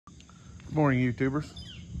Good morning, YouTubers.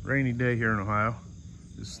 Rainy day here in Ohio.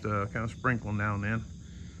 Just kind of sprinkling now and then.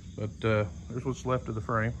 But there's what's left of the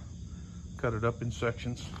frame. Cut it up in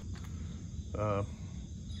sections.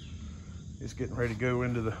 It's getting ready to go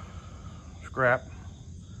into the scrap.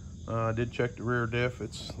 I did check the rear diff.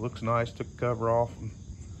 It looks nice. Took the cover off and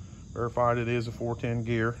verified it is a 410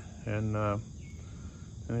 gear. And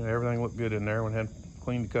anyway, everything looked good in there. Went ahead and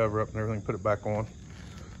cleaned the cover up and everything, put it back on.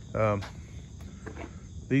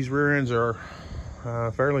 These rear ends are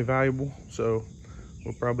fairly valuable, so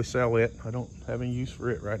we'll probably sell it. I don't have any use for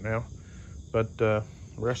it right now, but the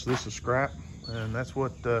rest of this is scrap, and that's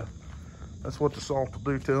what the salt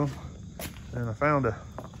will do to them. And I found a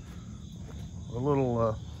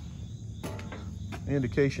little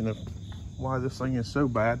indication of why this thing is so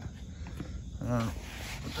bad. The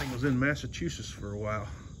thing was in Massachusetts for a while.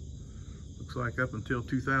 Looks like up until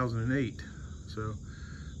 2008. So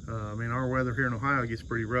I mean, our weather here in Ohio gets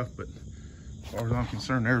pretty rough, but as far as I'm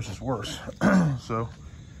concerned, theirs is worse. So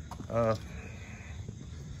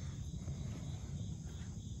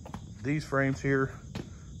these frames here,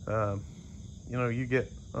 you know, you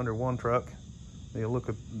get under one truck, they look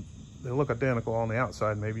identical on the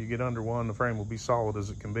outside. Maybe you get under one, the frame will be solid as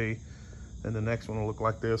it can be, and the next one will look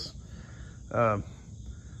like this. I'm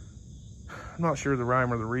not sure the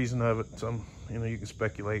rhyme or the reason of it. You know, you can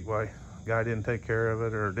speculate why guy didn't take care of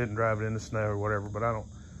it or didn't drive it in the snow or whatever, but I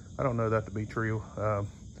don't know that to be true.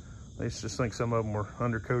 They just think some of them were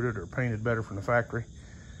undercoated or painted better from the factory,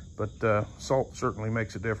 but salt certainly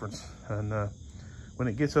makes a difference. And when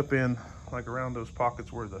it gets up in like around those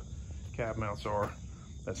pockets where the cab mounts are,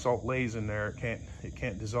 that salt lays in there. It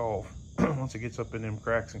can't dissolve once it gets up in them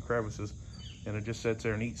cracks and crevices, and it just sits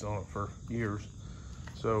there and eats on it for years.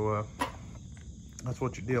 So that's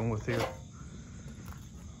what you're dealing with here.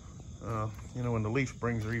 You know, when the leaf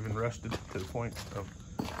springs are even rusted to the point of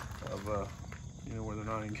you know, where they're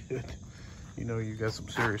not any good, you know, you got some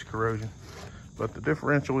serious corrosion. But the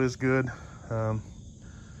differential is good.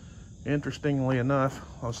 Interestingly enough,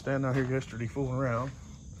 I was standing out here yesterday fooling around,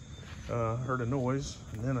 heard a noise,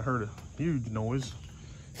 and then I heard a huge noise,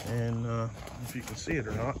 and if you can see it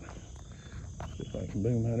or not, see if I can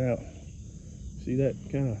boom that out. See that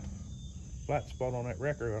kind of flat spot on that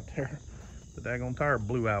wrecker out there? The daggone tire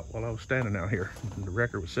blew out while I was standing out here. And the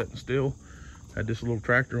wrecker was sitting still. Had this little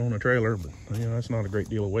tractor on a trailer, but you know, that's not a great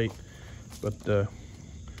deal of weight. But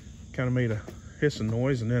kind of made a hissing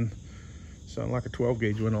noise, and then sounded like a 12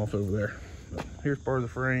 gauge went off over there. But here's part of the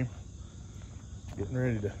frame. Getting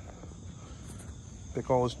ready to pick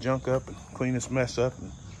all this junk up and clean this mess up.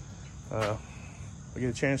 And if I get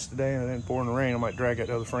a chance today and it didn't pour in the rain, I might drag that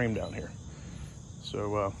other frame down here.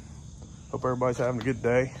 So hope everybody's having a good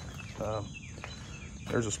day.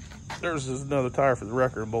 There's another tire for the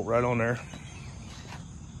wrecker, bolt right on there.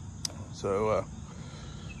 So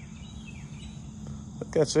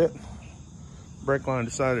that's it. Brake line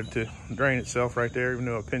decided to drain itself right there, even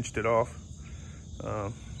though I pinched it off.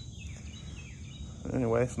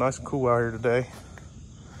 Anyway, it's nice and cool out here today.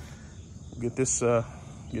 Get this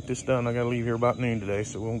done. I gotta leave here about noon today,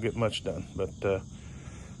 so we won't get much done. But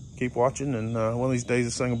keep watching, and one of these days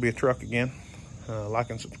this thing will be a truck again. Like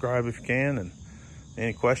and subscribe if you can, and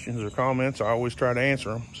any questions or comments, I always try to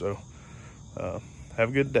answer them. So have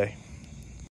a good day.